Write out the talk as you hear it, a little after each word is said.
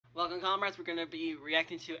Welcome, comrades. We're going to be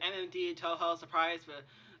reacting to MMD Toho Surprise with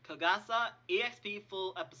Kogasa EXP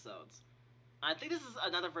full episodes. I think this is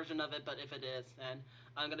another version of it, but if it is, then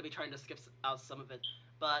I'm going to be trying to skip out some of it.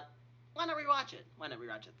 But why not rewatch it?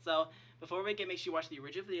 So, before we begin, make sure you watch the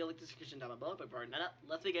original video, link the description down below. But before that,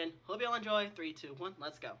 let's begin. Hope you all enjoy. 3, 2, 1,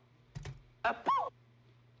 let's go.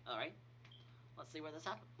 Alright. Let's see where this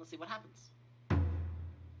happens. Let's see what happens.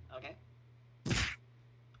 Okay.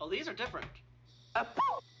 Oh, these are different. Oh.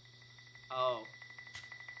 Oh!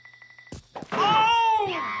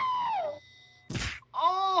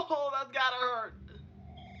 Oh, that's gotta hurt.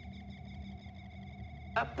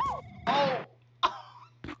 Oh!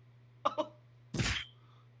 Oh!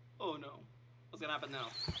 Oh no. What's gonna happen now?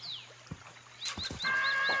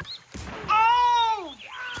 Oh!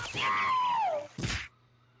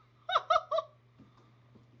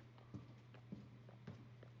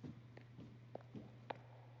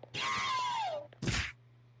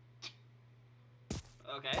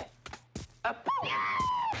 Okay.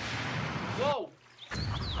 Whoa!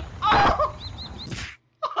 Oh!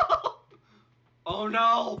 Oh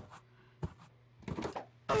no!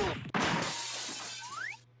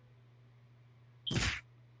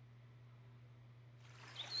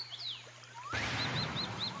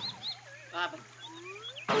 What happened?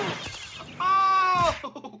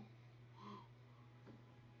 Oh!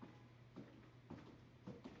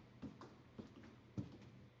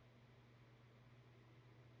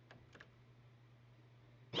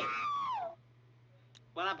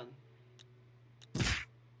 What happened?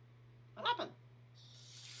 What happened?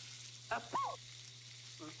 Oh!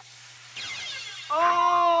 Oh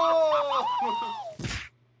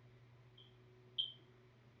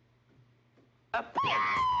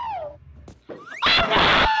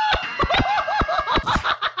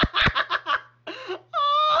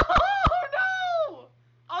no!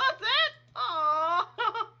 Oh, that's it? Oh!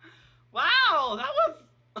 Wow, that was...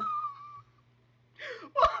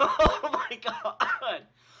 Oh my god!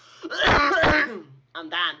 I'm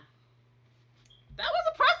done. That was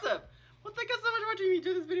impressive! Well, thank you so much for watching me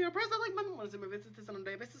do this video. Press that like button. Want to see my videos this on a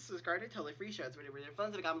daily basis? Subscribe to it. Totally free. Show it's really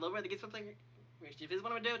fun. So comment below where the games playing. If you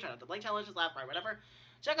what I'm gonna do, try not to blank challenges, laugh, cry, whatever.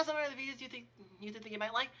 Check out some of the videos you think you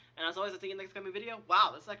might like. And as always, I'll see you in the next coming video.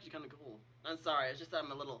 Wow, this is actually kind of cool. I'm sorry, it's just that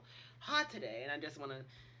I'm a little hot today, and I just want to,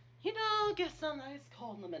 get some nice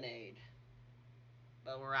cold lemonade.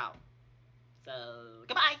 But we're out. So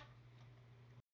goodbye.